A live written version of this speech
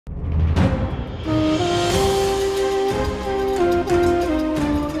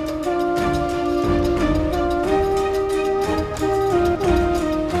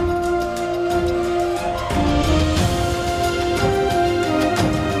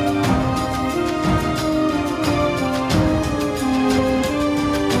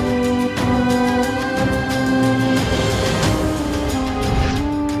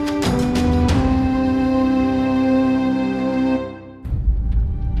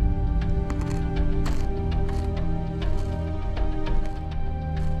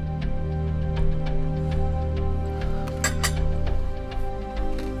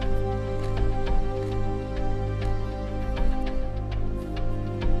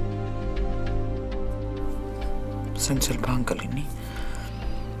Սենց էլ բան կլինի։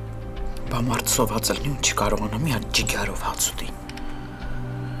 Բա մարդ սոված ելնի ու չի կարողանա մի հատ ջիգարով հաց ուտի։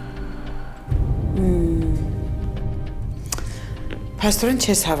 Փաստորեն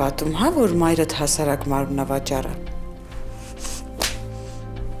չես հավատում, հա, որ մայրդ հասարակ մարմնավաճառ է։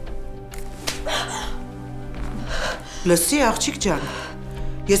 Լսի, աղջիկ ջան,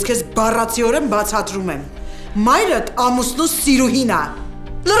 ես քեզ բառացիորեն բացատրում եմ։ Մայրդ ամուսնու սիրուհին է։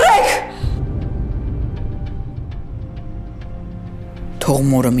 Լռեք։ Թող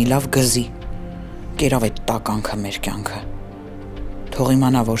մորը մի լավ գզի, կերավ այդ տականքը մեր կյանքը, թող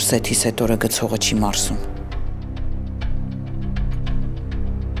իմանա, որ սեթիս էտ օրը գցողը չի մարսում։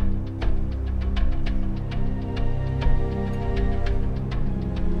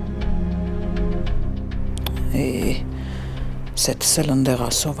 Սետս էլ ընդեղ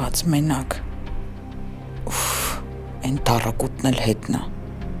ասոված մենակ, են տառակուտն էլ հետնա,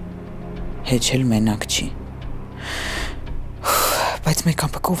 հեչ էլ մենակ չի, բայց մեկ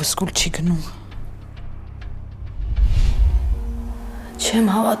ամպկով սկուլ չի գնում։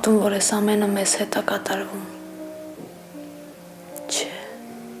 Չեմ հավատում, որ ես ամենը մեզ հետ է կատարվում, չէ,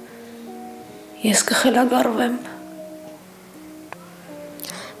 ես կխելագարվեմ։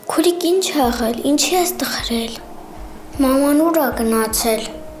 Քուրիկ ինչ աղել, ինչի ես տխրել, մաման ուր ա գնացել։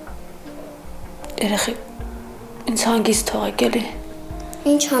 Երեխեք, ինձ հանգիստ թողեք էլի։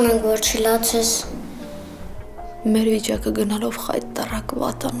 Ինչ անենք, որ չլացես։ Մեր վիճակը գնալով խայտ տարակ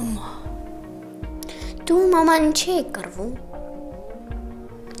վատանում է։ Դու մաման ինչի եք կռվում։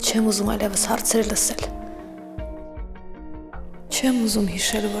 Չեմ ուզում այլևս հարցեր լսել։ Չեմ ուզում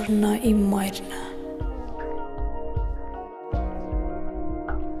հիշել, որ նա իմ մայրն է։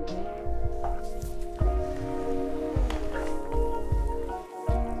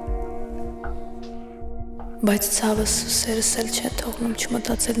 Բայց ցավս ու սերս էլ չեն թողնում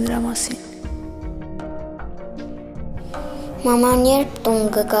չմտածել նրա մասին։ Մաման երբ տուն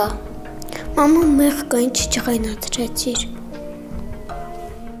կգա։ Մաման մեղք այն չճղայնացրեցիր։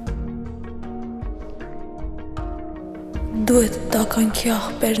 Դու այդ տականքի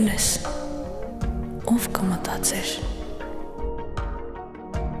աղբերն ես, ով կմտածեր։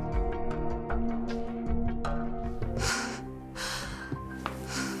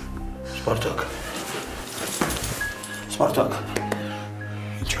 Սպարտակ, Սպարտակ,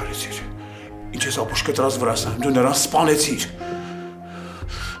 ինչ արեցիր, ինչ ես ապուշ կտրած վրասան, դու նրան սպանեցիր,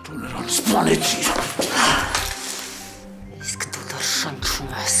 Իսկ դու դեռ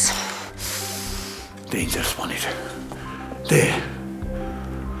շնչում ես։ Դե ինձ էր սպանիր, դե,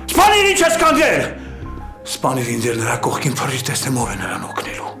 սպանիր ինչ ես կանգել, սպանիր ինձ էր նրա կողքին փրիր տեսնեմ ով է նրան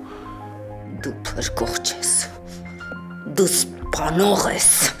օգնելու։ Դու փրկող չես, դու սպանող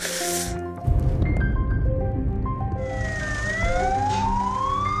ես։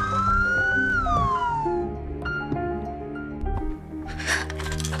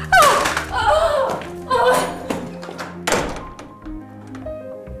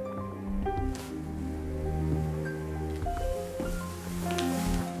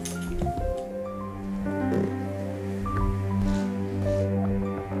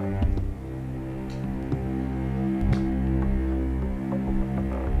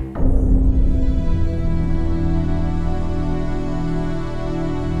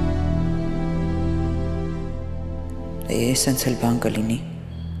 Սենց էլ բան կլինի,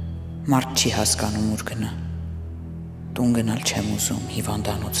 մարդ չի հասկանում ուր գնա, տուն գնալ չեմ ուզում,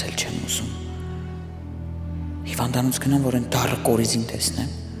 հիվանդանոց էլ չեմ ուզում, հիվանդանոց գնամ, որ են դառը կորիզին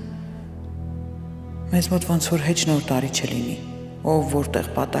տեսնեմ, մեզ մոտ ոնց որ հեչ նոր տարի չլինի, ով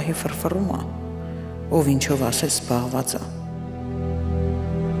որտեղ պատահի ֆրֆռում է, ով ինչով ասես զբաղված է։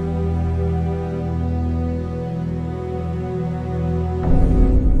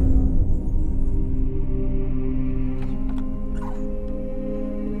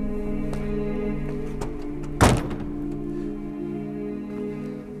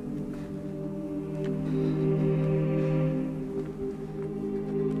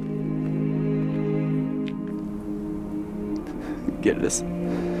 Գերես։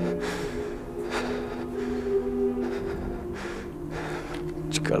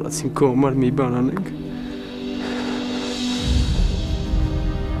 Չկարացին քո համար մի բան անենք։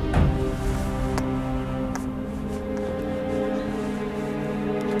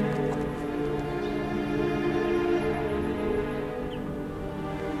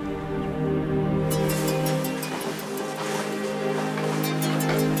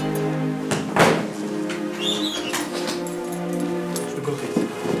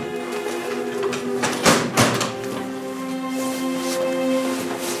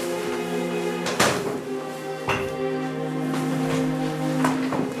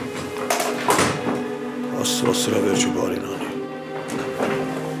 Աստծո սրա վերջը բարին անի։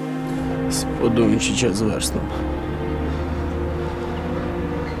 Սպոդո ինչի չես վերցնում։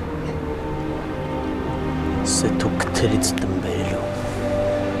 Սեթո կթերից տնբերելու։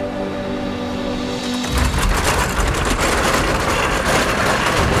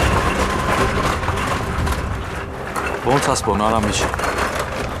 Ոնց ասպոն Արամիչ։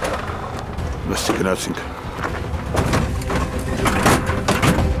 Նստի գնացինք։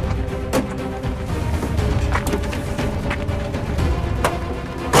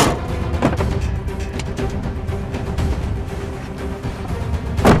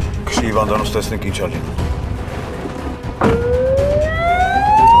 Քշի հիվանդանոց տեսնենք ինչ ա լինում։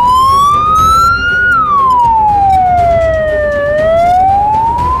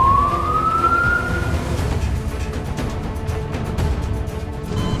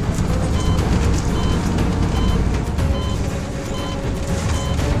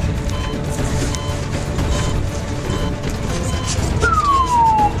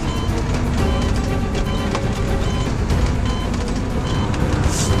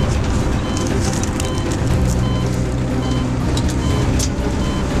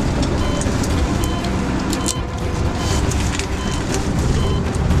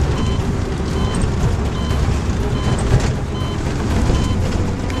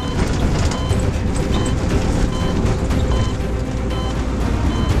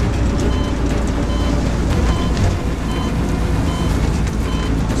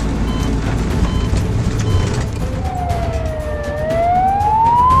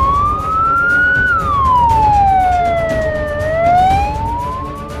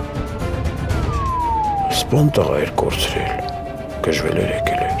 Սպան տղա էր կորցրել, գժվել էր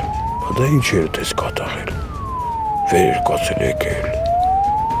եկել էր, դա ինչ էր տես կատաղել, վեր էր կացել եկել,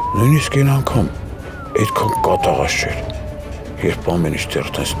 նույնիսկ են անգամ այդքան կատաղած չէր, երբ ամեն ինչ դեռ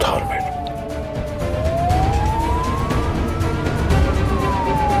տես թարմ էր։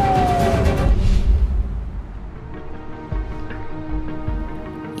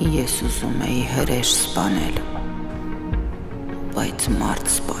 Ես ուզում էի հրեշ սպանել, բայց մարդ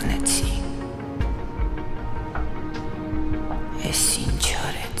սպանեցի։ Ես ինչ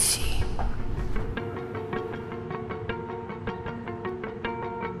արեցի։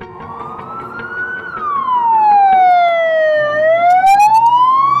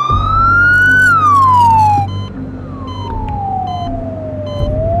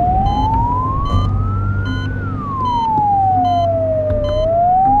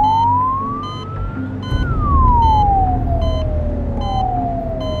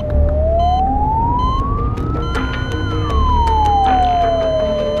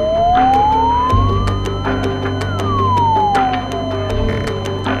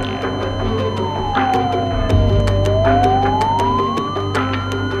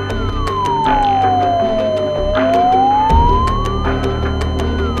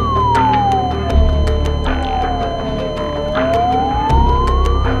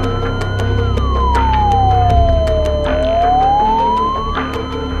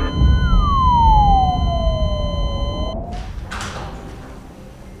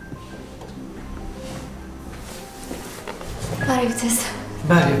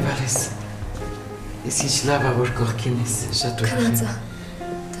 Լավ է որ կողքին ես, շատ ուրախ եմ։ Քնած է։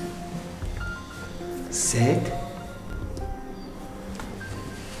 Սեթ։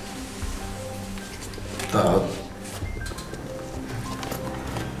 Դա։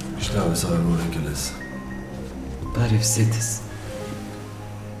 Ինչ լավ ես արել որ եկել ես։ Բարև Սեթս։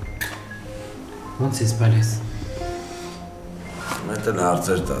 Ոնց ես բալես։ Մետ էլ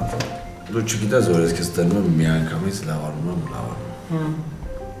հարցեր տատ։ Դու չգիտես որ ես քեզ տենում եմ մի անգամից լավանում եմ։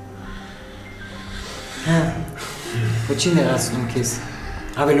 Հա, ոչի ներացնում քեզ,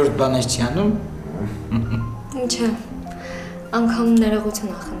 ավելորդ բանես չի անում։ Ինչ է, անգամ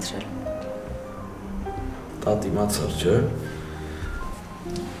ներողություն ա խնդրել։ Տատ իմացար, չէ։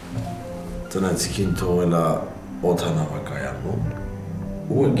 Տնեցիքին թողել ա օդանավակայանում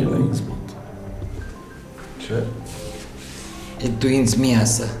ու եկել ա ինձ մոտ։ Չէ։ Էդ դու ինձ մի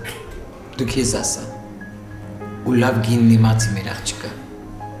ասա, դու քեզ ասա։ Ու լավ գինն իմացի մեր աղջիկը։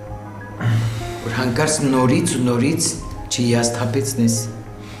 Որ հանկարծ նորից ու նորից չհիասթափեցնես։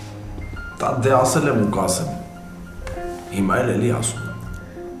 Դա դե ասել եմ ու կասեմ։ Հիմա էլ էլի ասում եմ։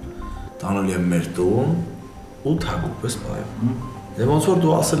 Տանոլ եմ մեր տուն ու թագուկ պես պայեմ։ Դե ոնց որ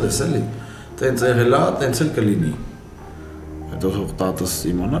դու ասել ես էլի, տենց եղել ա, տենց էլ կլինի։ Հետո թող տատս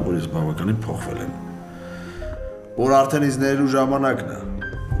իմանա, որ ես բավականին փոխվել եմ։ Որ արդեն ինձ ներելու ժամանակն է։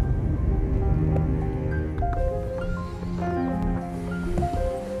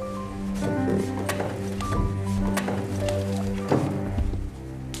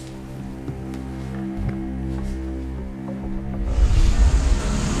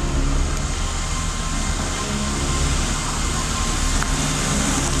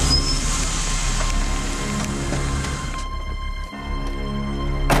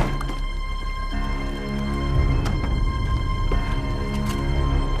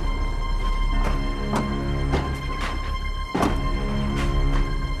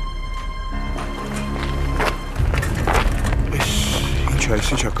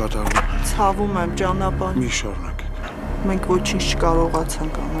 Ինչ է կատարվում։ Ցավում եմ, ճանապարհ։ Մի շարունակեք։ Մենք ոչինչ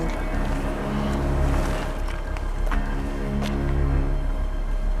չկարողացանք անել։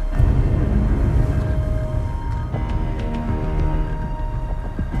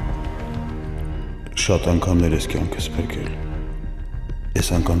 Շատ անգամներ ես կյանքս փրկել։ Ես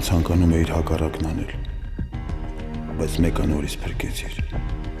անգամ ցանկանում էի հակառակն անել, բայց մեկը նորից փրկեցիր։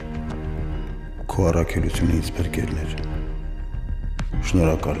 Քո առաքելությունը ինձ փրկելն էր։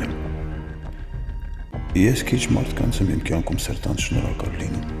 Շնորհակալ եմ։ Ես քիչ մարդկանց եմ իմ կյանքում սրտանց շնորհակալ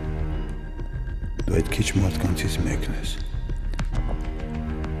լինում։ Դու այդ քիչ մարդկանցից մեկն ես։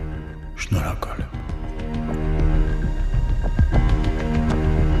 Շնորհակալ եմ։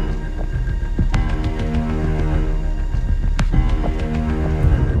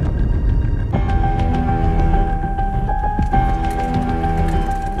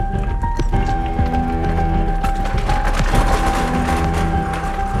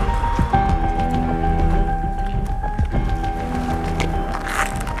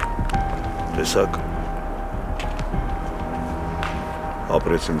 Տեսակ,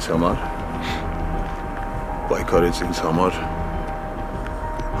 ապրեց ինձ համար, պայքարեց ինձ համար,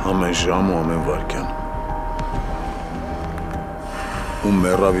 ամեն ժամ ու ամեն վայրկյան, ու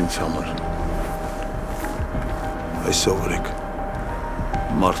մեռավ ինձ համար, այս սովորեք,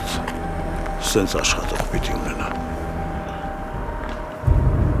 մարդ սենց աշխատող պիտի ունենա։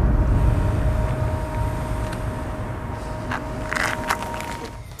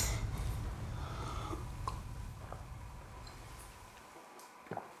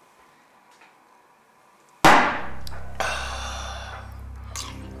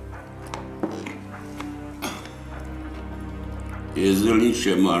 Ես էլ ինչ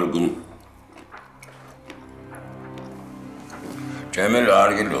չեմ արգում։ Չեմ էլ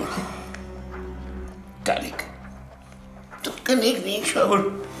արգելու։ Տանիք, դու կնիկ մի ինչա, որ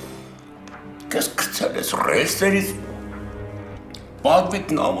կես կցել ես ռելսերից, պատվիտ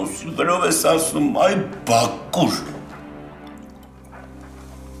նամուսի վրով ես ասում, այ բակուր։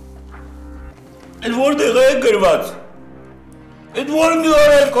 Էդ որտեղ է գրված, էդ որ մի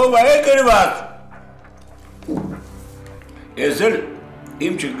օրենքով է գրված։ Ես էլ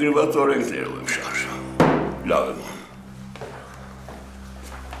իմ չգրված օրենքներով եմ շարժում, լավ եմ։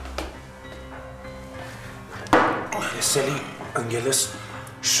 Ես էլի ընգել ես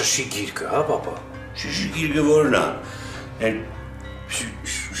շշի գիրկը, հա, պապա։ Շշի գիրկը որն է, են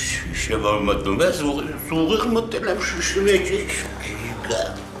շշեվար մտնում ես, սուղիղ մտել եմ շշի մեջ գիրկը։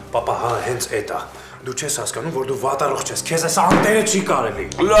 Պապա, հա, հենց էդ է, դու չես հասկանում, որ դու վատառող չես, քեզ այս անտերը չի կարելի։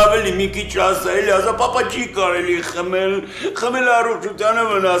 Լավ էլի մի քիչ ասա, էլի ասա, պապա չի կարելի խմել առողջությանը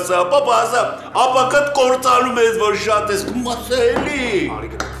վնասա, պապա ասա, ապակատ կործանում ես, որ շատ ես, ասա էլի։ Արի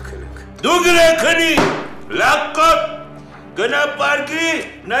գնանք քնենք։ Դու գնանք քնի, լակկոտ, գնա պարկի,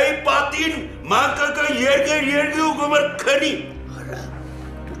 նայի պատին, մանկական երգի ու գումր քնի։ Արա,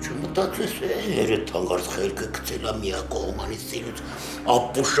 դու չմտածես երետ հանգարց խելքը գցելա միակողմանից սիրուց,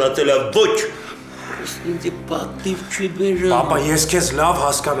 ապուշացելա ոչ, ինձ պատիվ չի բերում։ Պապա, ես քեզ լավ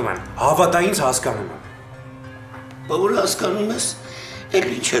հասկանում եմ, հավատա ինձ հասկանում եմ։ Բա որ հասկանում ես, էլ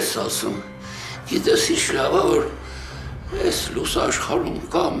ինչ ես ասում, գիտես ինչ լավ է, որ ես լուս աշխարհում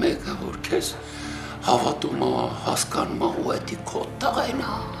կա մեկը, որ քեզ հավատում է, հասկանում է ու էդի քո տղեն է։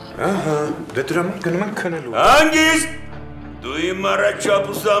 Ահա, դե դրա մոտ գնում ենք քնելու։ Հանգիստ, դու իմ առաջապ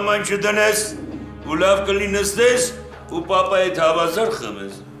ու սաման չդնես, ու լավ կլի նստես, ու պապա հետ հավասար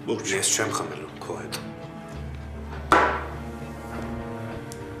խմես։ Ես չեմ խմելու, քո հետ։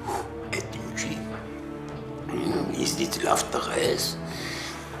 Էդ ինչի, ինձնից լավ տղա ես,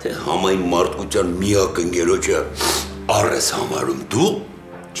 թե համայն մարդկության միակ ընկերոջը առ ես համարում դու։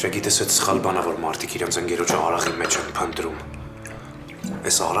 Չգիտես այդ սխալ բանա, որ մարդիկ իրենց ընկերոջը արաղի մեջ են փնտրում։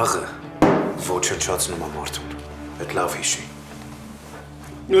 Այս արաղը ոչնչացնում է մարդուն, այդ լավ հիշի։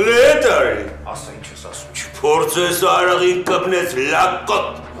 Լետ արի։ Ասա ինչ ես ասում։ Չփորձես արաղին կպնես լակկոտ։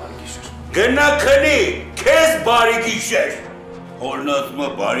 Գնա քնի, քեզ բարի գիշեր։ Հորն ասում է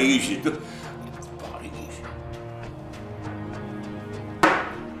բարի գիշեր, բարի գիշեր։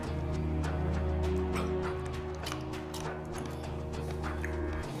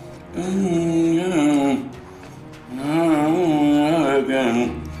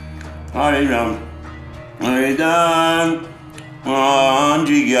 Արիդան,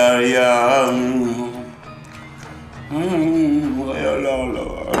 անջիգարյան, այալալա,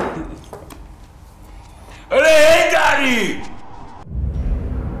 Էլե հետ արի!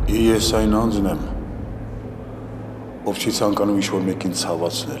 Ես այն անձն եմ, ով չի ցանկանում ինչ-որ մեկին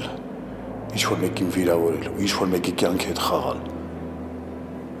ցավացնել, ինչ-որ մեկին վիրավորել ու ինչ-որ մեկի կյանքի հետ խաղալ։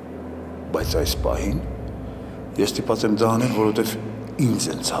 Բայց այս պահին ես ստիպված եմ դա անել, որովհետև ինձ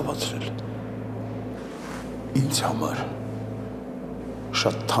են ցավացրել։ Ինձ համար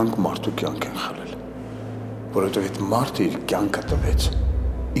շատ թանկ մարդու կյանք են խլել, որովհետև այդ մարդը իր կյանքը տվեց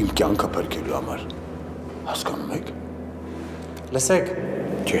իմ կյանքը բերկելու համար։ Հասկանում եք։ Լսեք։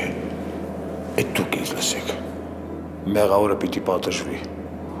 Չէ, այդ դուք ինձ լսեք։ Մեղավորը պիտի պատժվի։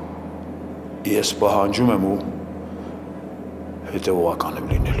 Ես պահանջում եմ ու հետևողական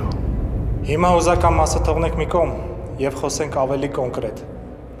եմ լինելու։ Հիմա ուզական մասը թողնենք մի կողմ և խոսենք ավելի կոնկրետ,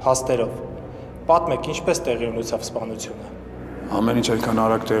 փաստերով։ Պատմեք, ինչպես տեղի ունեցավ սպանությունը։ Ամեն ինչ այնքան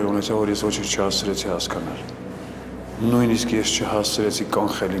արագ տեղի ունեցավ, որ ես ոչինչ չհասցրեցի հասկանալ։ Նույնիսկ ես չհասցրեցի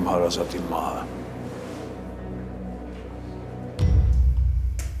կանխել իմ հարազատի մահը։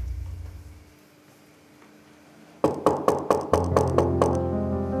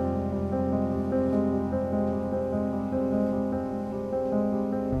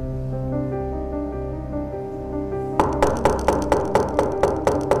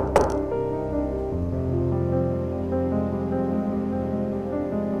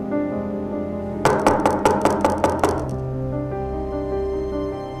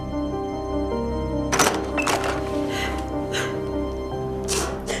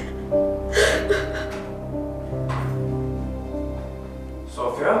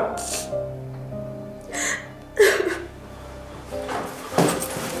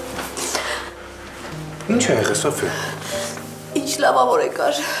 Ինչ է եղել, Սոֆյա։ Ինչ լավավոր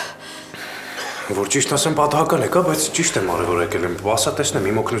եկար։ Որ ճիշտ ասեմ, պատահական եկա, բայց ճիշտ եմ արել, որ եկել եմ։ Ասա տեսնեմ,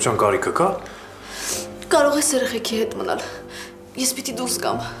 իմ օգնության կարիքը կա։ Կարող ես երեխեքի հետ մնալ։ Ես պիտի դուրս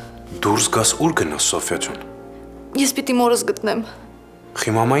գամ։ Դուրս գաս ուր գնաս, Սոֆյա ջան։ Ես պիտի մորս գտնեմ։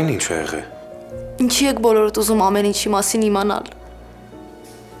 Խիմամային ինչ է եղել։ Ինչի եք բոլորդ ուզում ամեն ինչի մասին իմանալ։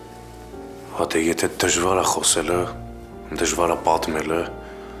 Հա դե եթե դժվար է խոսելը, դժվար է պատմելը,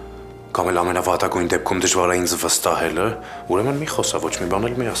 կամ էլ ամենավատագույն դեպքում դժվար է ինձ վստահելը, ուրեմն մի խոսա, ոչ մի բան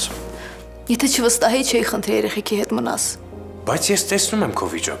էլ մի ասա։ Եթե չվստահեի, չէի խնդրի երեխեքի հետ մնաս։ Բայց ես տեսնում եմ քո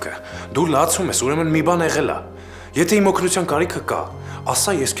վիճակը։ Դու լացում ես, ուրեմն մի բան եղել է։ Եթե իմ օգնության կարիքը կա,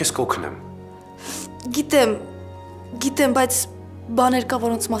 ասա, ես քեզ կօգնեմ։ Գիտեմ, բայց բաներ կա,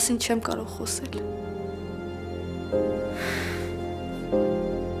 որոնց մասին չեմ կարող խոսել։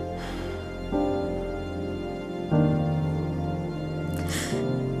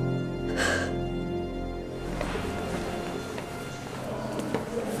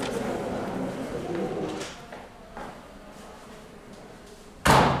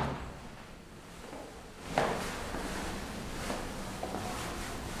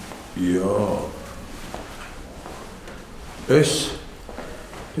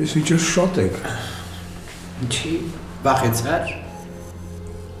 Ես ինչ ես շատ եք։ Ինչի, վախեցար։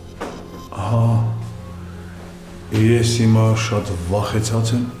 Ահա, ես հիմա շատ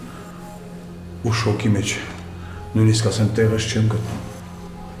վախեցած եմ ու շոկի մեջ, նույնիսկ ասեմ տեղս չեմ գտնում։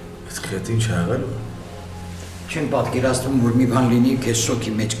 Իսկ հետ ինչ է եղել։ Չեմ պատկերացնում, որ մի բան լինի, քեզ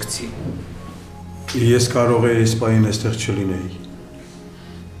շոկի մեջ գցի։ Ես կարող էի այս պահին այստեղ չլինեի,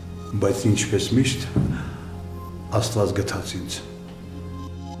 բայց ինչպես միշտ Աստված գտած ինձ։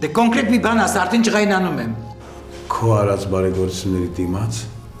 Դե կոնկրետ մի բան ասա, արդեն ջղայնանում եմ։ Քո արած բարեգործությունների դիմաց,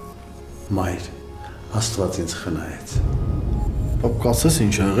 մայր, Աստված ինձ խնայեց։ Պապ, կասես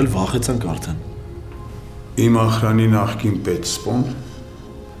ինչ է եղել, վախեցանք արդեն։ Իմ ախրանի նախկին պետ սպոն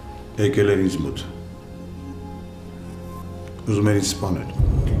եկել էր ինձ մոտ։ Ուզում էր ինձ սպանել։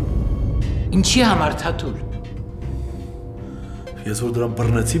 Ինչի համար, Թաթուլ։ Ես որ դրան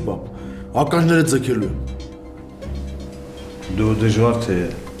բռնեցի, պապ, ականջները ձգելու եմ։ Դու դժվար թե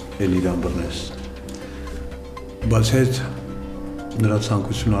էլ իրան բռնես, բայց հետ նրա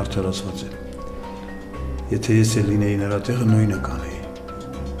ցանկությունը արդարացված է։ Եթե ես էլ լինեի նրա տեղը, նույնը կանեի,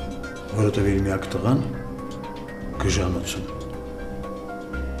 որովհետև իր միակ տղան գժանոցում,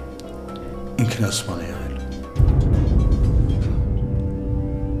 ինքնասպան է եղել։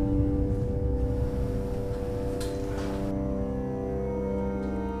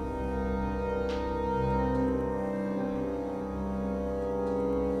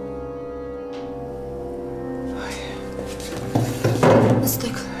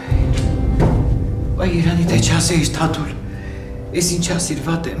 Երանի դե չասեիր, Թաթուլ, ես ինչ ասիր,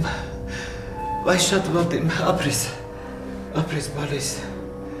 վատ եմ, վայ շատ վատ եմ, ապրես, բալես։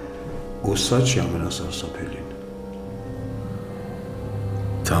 Ու սա չի ամենասարսափելին։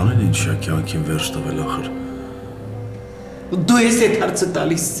 Տանեն ինչ է կյանքին վերջ տվել ախր։ Դու ես այդ հարցը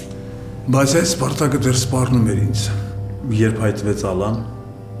տալիս։ Բայց այս Սպարտակը դեռ սպառնում էր ինձ, երբ հայտնվեց Ալան,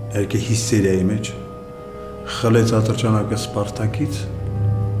 եկե հիսերիայի մեջ, խլեց ատրճանակը Սպարտակից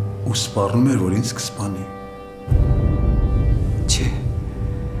ու սպառնում էր, որ ինձ կսպանի։ Չէ,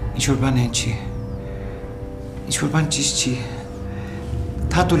 ինչ-որ բան են չի, ինչ-որ բան ճիշտ չի,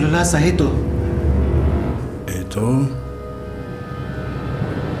 Թաթուլը լասա հետո։ Հետո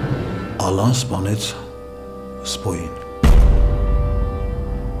Ալան սպանեց սպոյին։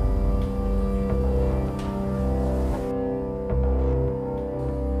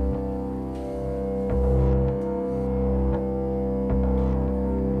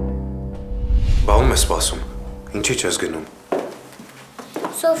 Բա ում ես սպասում։ Ինչի չես գնում։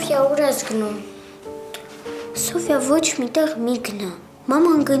 Սոֆիա, ուր ես գնում։ Սոֆիա, ոչ միտեղ մի գնա։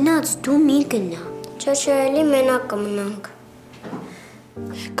 Մաման գնաց, դու մի գնա։ Չէ, էլի մենակ կմնանք։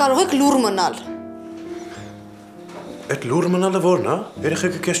 Կարող եք լուր մնալ։ Այդ լուր մնալը որն է։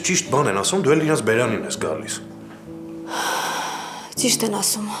 Երեխեքը քեզ ճիշտ բան են ասում, դու էլ իրաց բերանին ես գալիս։ Ճիշտ են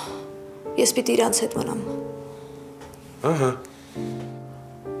ասում։ Ես պիտի իրանց հետ մնամ։ Ահա։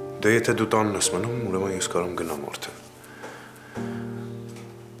 Դե եթե դու տանն ես մնում, ուրեմն ես կարող եմ գնամ արդեն։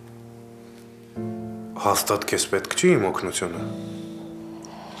 Հաստատ քեզ պետք չի իմ օգնությունը։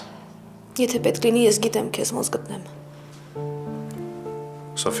 Եթե պետք լինի, ես գիտեմ քեզ ոնց գտնեմ։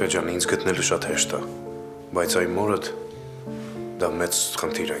 Սոֆիա ջան, ինձ գտնելը շատ հեշտ է, բայց այն մորդ դա մեծ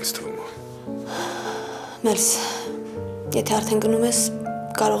խնդիր է ինձ թվում։ Մերս, եթե արդեն գնում ես,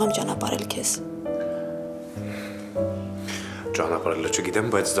 կարող եմ ճանապարհել քեզ։ Ճանապարհելը չգիտեմ,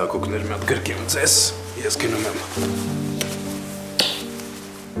 բայց դա կօգներ մի հատ գրկեմ ձեզ, ես գնում եմ։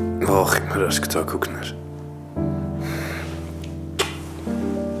 Ախ, իմ հրաշք թակուկներ։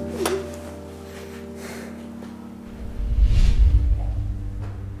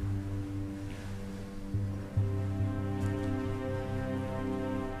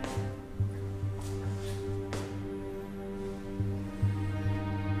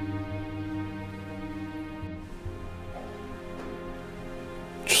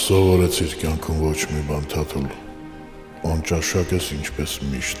 Չսովորեցիր կյանքում ոչ մի բան Թաթուլ, անճաշակ ես ինչպես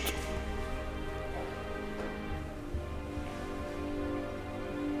միշտ։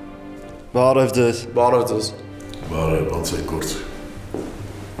 Բարև ձեզ։ Բարև ձեզ։ Բարև, ոնց եք գործի։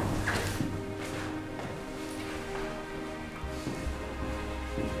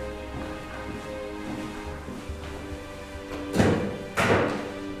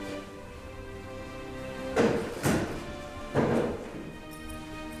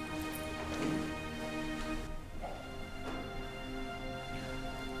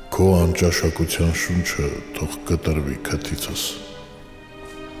 Քո անճաշակության շունչը թող կտրվի քթիցս։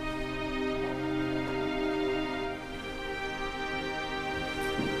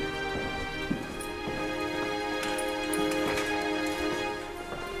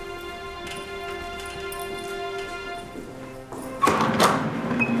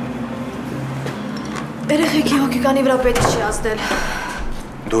 Երեխեքի հոգեկանի վրա պետք չի ազդել։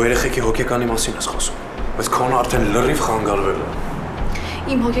 Դու երեխեքի հոգեկանի մասին ես խոսում, բայց քոնը արդեն լրիվ խանգարվել է։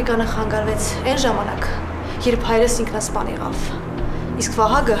 Իմ հոգեկանը խանգարվեց այն ժամանակ, երբ հայրս ինքնասպան եղավ, իսկ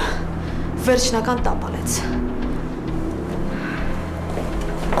Վահագը վերջնական տապալեց։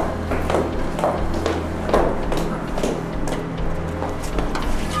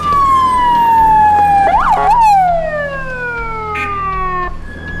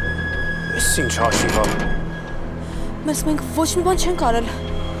 Ես ինչ հաշիվ ա։ Մեզ մենք ոչ մի բան չենք արել։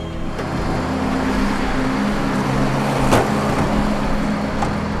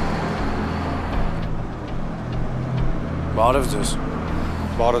 Բարև ձեզ։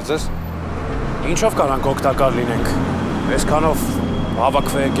 Բարև ձեզ։ Ինչով կարանք օգտակար լինենք։ Այսքանով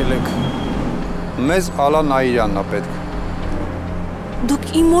հավաքվե եկել եք։ Մեզ Ալա Նաիրյանն է պետք։ Դուք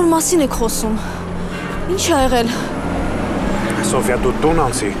իմ մոր մասին եք խոսում։ Ինչ ա եղել։ Սոֆիա, դու տուն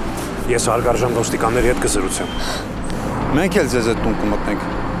անցի։ Ես հարգարժան ոստիկանների հետ կզրուցեմ։ Մենք էլ ձեզ հետ տուն կմտնենք։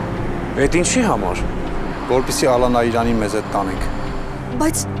 Այդ ինչի համար։ Որպեսզի Ալա Նաիրյանին մեզ հետ տանենք։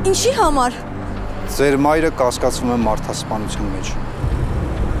 Բայց ինչի համար։ Ձեր մայրը կասկածվում է մարդասպանության մեջ։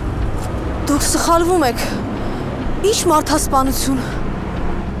 Դուք սխալվում եք։ Ինչ մարդասպանություն։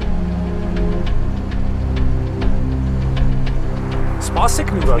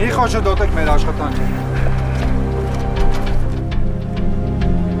 Սպասեք մի բան։ Մի խոչընդոտեք մեր աշխատանքը։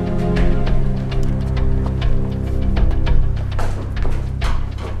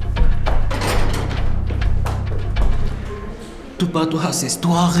 Դու պատուհաս ես,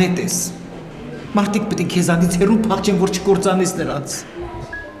 դու աղետ ես։ Մարդիկ պետք է քեզանից հեռու փախչեն, որ չկործանես նրանց։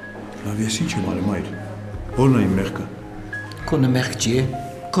 Լավ, ես ինչ եմ արել, մայր։ Որն է իմ մեղքը։ Քոնը մեղք չի է,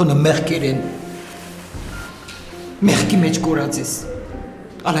 քոնը մեղքեր են։ Մեղքի մեջ կորած ես։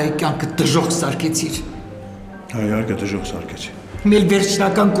 Ալայի կյանքը դժոխք սարքեցիր։ Իհարկե դժոխք սարքեցի։ Մեր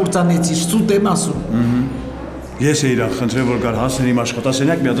վերջնական կործանեցիր, սուտ եմ ասում։ Ես էի իրան խնդրել, որ գար հասնեն իմ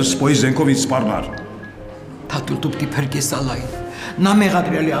աշխատասենյակ, մի հատ սպոյի զենքով ինձ սպառնար։ Թաթուլ դու պիտի փրկես Ալային։ Նա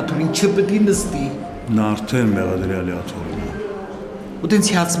մեղադրյալի աթորին չպետք է նստի։ Նա արդեն մեղադրյալի աթորին է։ ու դենց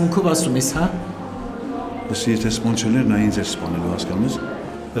հիացմունքով ասում ես, հա։ Ըստ եթե սպոնչերներ նա ինձ էր սպանելու, հասկանում ես։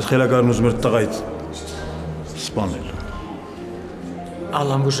 Այս խելագարն ուզում էր տղայից սպանել։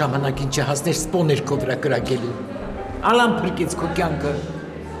 Ալան որ ժամանակին չհասներ սպոներ քո վրա կրակելու։ Ալան փրկեց քո կյանքը։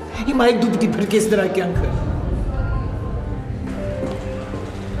 Հիմա դու պիտի փրկես նրա կյանքը։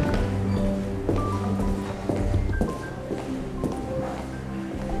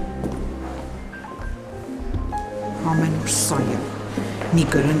 Ամեն օր սա է։ Մի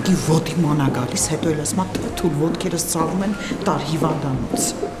կրնկի ոտի մանա գալիս, հետո էլ ասма թութուլ ոտքերս ցավում են տար հիվանդանոց։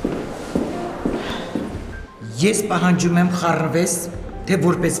 Ես պահանջում եմ խառնվես, թե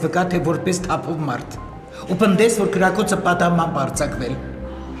որպես վկա, թե որպես թափով մարդ։ Ու պնդես, որ կրակոցը պատահմամբ արձակվել։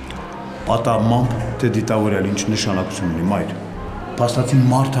 Պատահմամբ թե դիտավորել ինչ նշանակություն ունի, մայր։ Փաստացին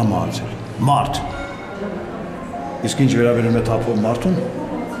մարդ է մահացել, մարդ։ Իսկ ինչ վերաբերում է թափով մարդուն,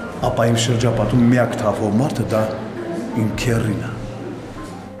 ապա իմ շրջապատում միակ թափով մարդը դա իմ քեռին է։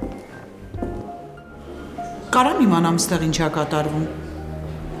 Կարամ իմանամ ստեղ ինչ է կատարվում։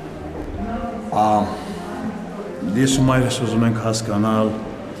 Ես ու մայրս ուզում ենք հասկանալ,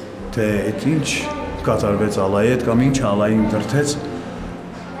 թե այդ ինչ կատարվեց Ալայի հետ կամ ինչ Ալային դրդեց,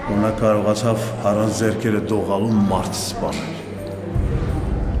 ու նա կարողացավ առանց ձեռքերը դողալու մարդ սպանել։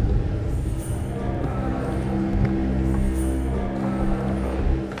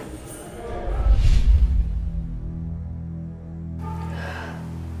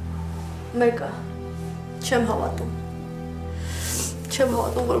 Մեկը չեմ հավատում։ Չեմ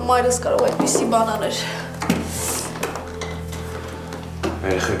հավատում, որ մայրս կարող է այդպիսի բան աներ։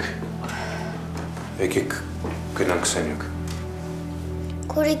 Երեխեք, եկեք գնանք սենյակ։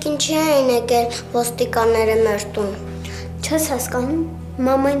 Քուրիկ ինչի էին եկել ոստիկանները մեր տուն։ Չես հասկանում,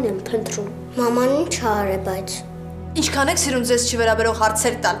 մամային եմ փնտրում։ Մաման ինչ արե, բայց։ Ինչքան եք սիրում ձեզ չվերաբերող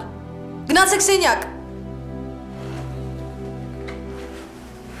հարցեր տալ։ Գնացեք սենյակ։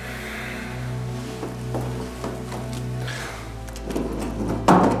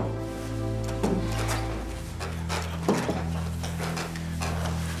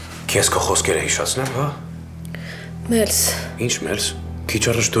 Քեզ քո խոսքերը հիշացնեմ, հա։ Մելս։ Ինչ մելս։ Քիչ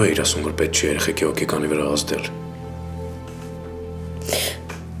առաջ դու էիր ասում, որ պետք չի երեխեքի հոգեկանի վրա ազդել։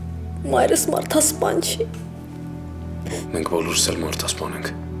 Մայրս մարդասպան չի։ Մենք բոլորս էլ մարդասպան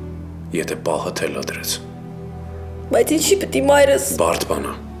ենք, եթե պահը թելադրեց։ Բայց ինչի պիտի մայրս։ Բարդ բան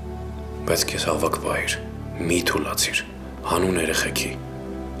է, բայց քեզ հավաք պահիր, մի թուլացիր, հանուն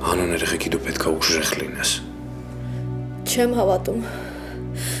երեխեքի դու պետք է ուժեղ լինես։ Չեմ հավատում։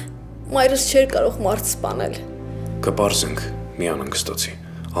 Մայրս չէր կարող մարդ սպանել։ Կպարզենք, մի անհանգստացի,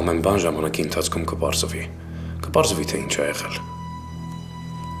 ամեն բան ժամանակի ընթացքում կպարզվի, թե ինչ ա եղել։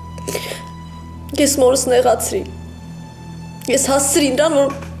 Ես մորս նեղացրի։ Ես հասցրի նրան, որ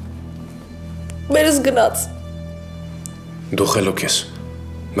մերս գնաց։ Դու խելոք ես,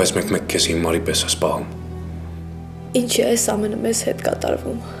 մեզ մեկ քեզ հիմարի պես ես պահում։ Ինչի այս ամենը մեզ հետ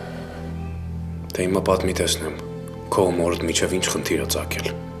կատարվում։ Դե հիմա պատմի տեսնեմ, քո մորդ միջև ինչ խնդիր ա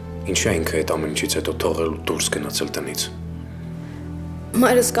ծագել։ Ինչի է ինքը այդ ամեն ինչից հետո թողել ու դուրս գնացել տնից։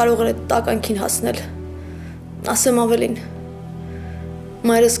 Մայրս կարող էր այդ տականքին հասնել։ Ասեմ ավելին։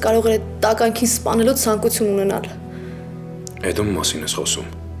 Մայրս կարող էր այդ տականքին սպանելու ցանկություն ունենալ։ Այդ ում մասին ես խոսում։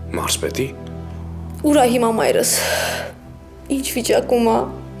 Մարսպետի։ Ուր է հիմա մայրս։ Ինչ վիճակում է։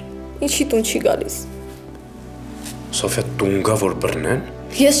 Ինչի տուն չի գալիս։ Սոֆիա, տուն գա որ բռնեն։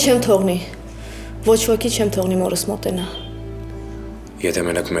 Ես չեմ թողնի։ Ոչ ոքի չեմ թողնի մորս մոտենա։ Եթե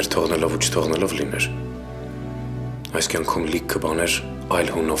մենակ մեր թողնելով ու չթողնելով լիներ, այս կյանքում լիքը բաներ այլ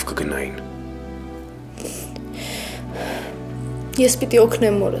հունով կգնային։ Ես պիտի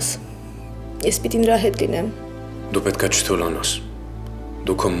օգնեմ մորս։ Ես պիտի նրա հետ լինեմ։ Դու պետք է չթուլանաս։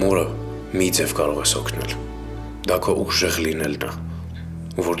 Դու քո մորը մի ձև կարող ես օգնել։ Դա քո ուժեղ լինելն է,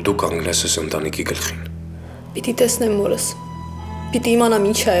 ու որ դու կանգնես ես ընտանիքի գլխին։ Պիտի տեսնեմ մորս։ Պիտի իմանամ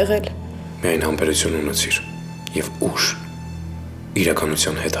ինչ ա եղել։ Միայն համբերություն ունեցիր եւ ուժ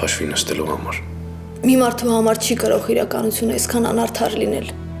իրականության հետ հաշվի նստելու համար։ Մի մարդու համար չի կարող իրականությունը այսքան անարդար լինել։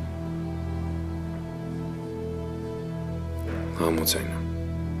 Համոձայն եմ։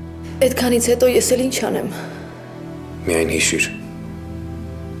 Այդքանից հետո ես էլ ինչ անեմ։ Միայն հիշիր,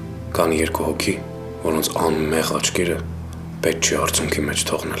 կան երկու հոգի, որոնց անմեղ աչքերը պետք չի արցունքի մեջ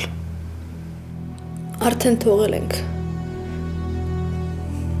թողնել։ Արդեն թողել ենք։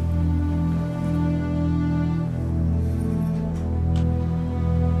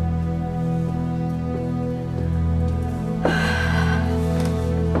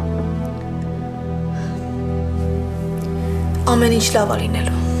 Ամեն ինչ լավ է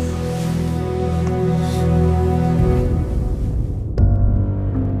լինելու։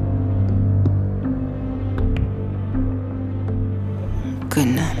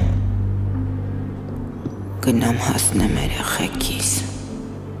 Գնամ հասնեմ երեխեքիս,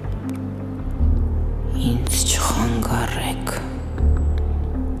 ինձ չխանգարեք,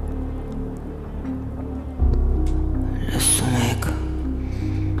 լսում եք,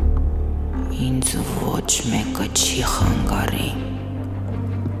 ինձ ոչ մեկը չի խանգարի,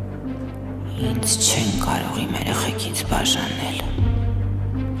 ինձ չեն կարող իմ երեխեքից բաժանել,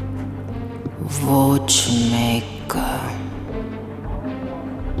 ոչ մեկը,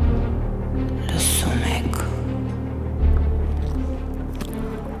 լսում եք,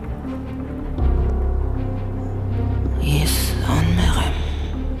 ես անմեղ եմ,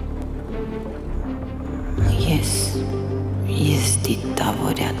 ես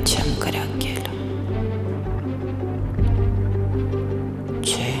դիտավորյալ չեմ կրակել,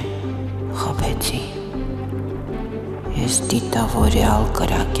 չէ, խաբեցի, ես դիտավորյալ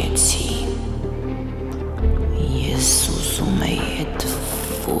կրակեցի, ես ուզում էի էդ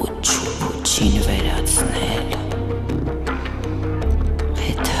ոչ ու փուչին վերացնել,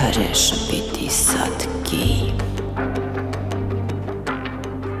 էդ հրեշը պիտի սատկի,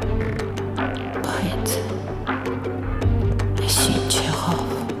 բայց ես ինչ եղավ,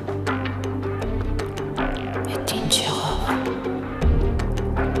 էդ ինչ եղավ,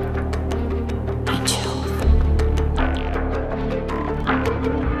 ինչ եղավ,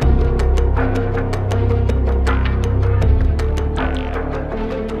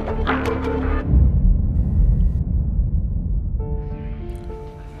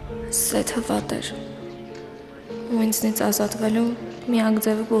 Սեթը վատ էր, ու ինձնից ազատվելու միակ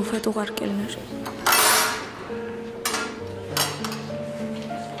ձևը բուֆետ ուղարկելն էր։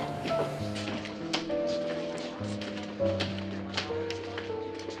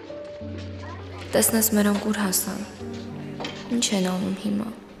 Տեսնես մերոնք ուր հասան, ինչ են անում հիմա,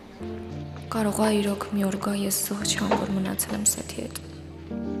 կարող է իրոք մի օր գա ես սղճան, որ մնացել եմ Սեթի հետ։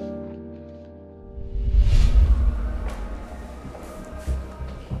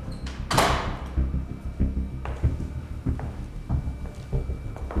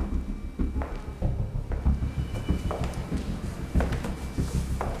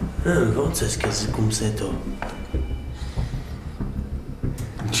 Ոնց ես քեզ զգում Սեթո։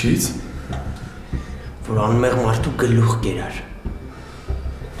 Ինչից։ Որ անմեղ մարդու գլուխ կերար։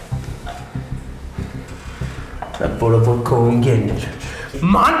 Դա բոլոր քո ընկերն էր։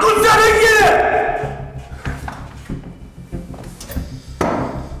 Մանկուցարեկը։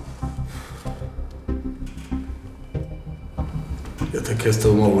 Եթե քեզ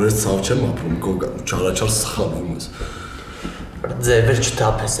թվում է, որ ես ցավ չեմ ապրում, գոգա, չարաչար սխալվում ես։ Ձևեր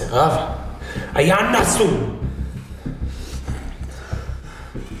չթափես եղավ, այ աննասում։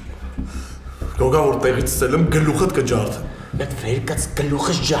 Գոգա, որ տեղից ցել եմ, գլուխդ կջարդեմ։ Այդ վերկած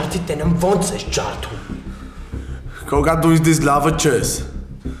գլուխս ջարդի տենեմ ոնց ես ջարդում։ Գոգա, դու ինձ լավը չես։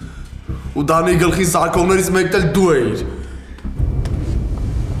 Ու Դանի գլխի սարքողներից մեկն էլ դու էիր։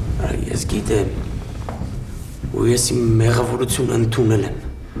 Ես գիտեմ, ու ես իմ մեղավորությունը ընդունել եմ,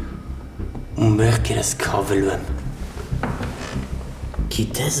 ու մեղքերս քավելու եմ։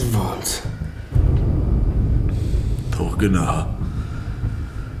 Գիտես ոնց։ Թող գնա, հա։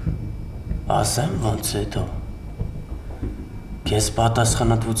 Ասեմ ոնց հետո։ Քեզ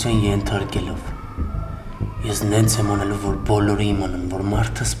պատասխանատվության ենթարկելով։ Ես նենց եմ անելու, որ բոլորը իմանան, որ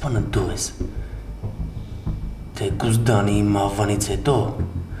մարդը սպանը դու ես։ Թեկուզ Դանի իմ ավանից հետո,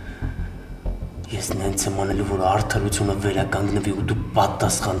 ես նենց եմ անելու, որ արդարությունը վերականգնվի ու դու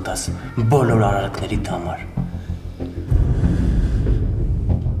պատասխան տաս բոլոր արարքներիդ համար։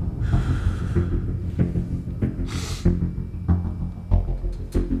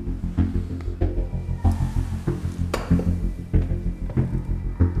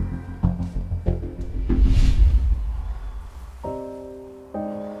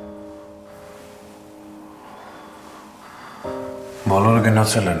 Բոլորը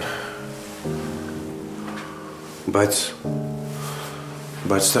գնացել են, բայց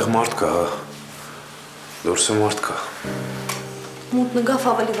ստեղ մարդ կա, դուրսը մարդ կա։ Մութ նգավ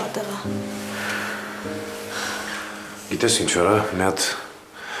ավելի վատ եղա։ Գիտես ինչ արա, մի հատ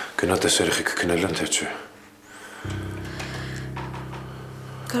գնա տես երեխեքը քնել են, թե չէ։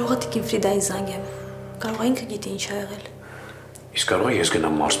 Կարող է տիկին Ֆրիդային զանգեմ, կարող է ինքը գիտի ինչ ա եղել։ Իսկ կարող է ես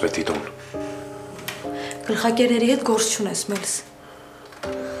գնամ մարզպետի տուն։ Գլխակերների հետ գործ չունես, Մելս։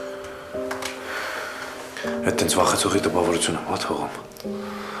 Այդ տենց վախեցողի տպավորությունը մա թողում։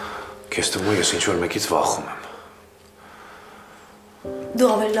 Քեզ թվում է ես ինչ-որ մեկից վախում եմ։ Դու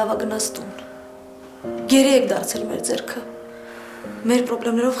ավելի լավա գնաս տուն։ Գերի եք դարձել մեր ձեռքը։ Մեր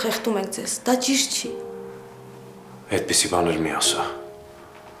պրոբլեմներով խեղդում ենք ձեզ, դա ճիշտ չի։ Այդպիսի բաներ մի ասա։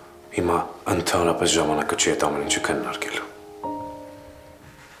 Հիմա ընդհանրապես ժամանակը չի այդ ամեն ինչը քննարկելու։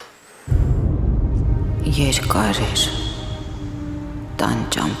 երկար էր, տան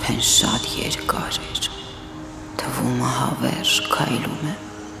ճամփեն շատ երկար էր, թվում հավերժ քայլում է,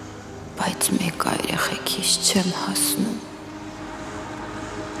 բայց մեկ երեխեքից չեմ հասնում։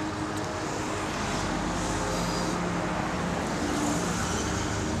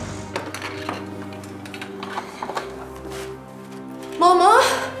 Մամա։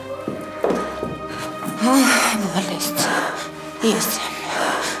 Բալեստ, ես եմ։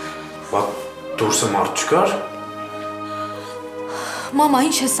 Բա դուրսը մարդ չկար։ Մամա,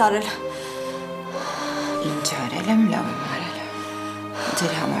 ինչ ես արել։ Ինչ արել եմ, լավ եմ արել։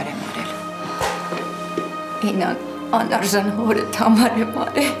 Ձեր համար եմ արել։ Ինան անարժան հորդ համար եմ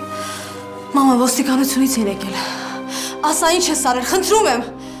արել։ Մամա, ոստիկանությունից են եկել։ Ասա ինչ ես արել, խնդրում եմ։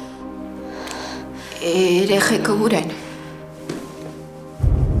 Երեխեքը ուր են։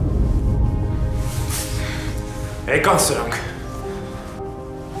 Եկան սրանք։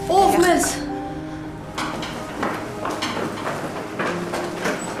 Ով մեզ։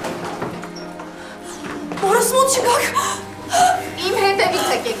 Որս մոտ չգաք։ Իմ հետևից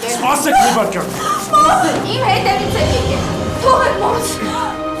եք եկել։ Սպասեք մի բաճակ։ Իմ հետևից եք եկել։ Թողեք մոտ։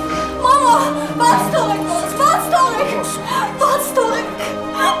 Մամա, բաց թողեք մոտ, բաց թողեք։ Բաց թողեք։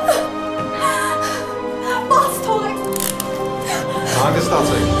 Բաց թողեք։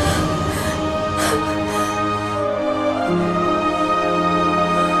 Հանգստացեք։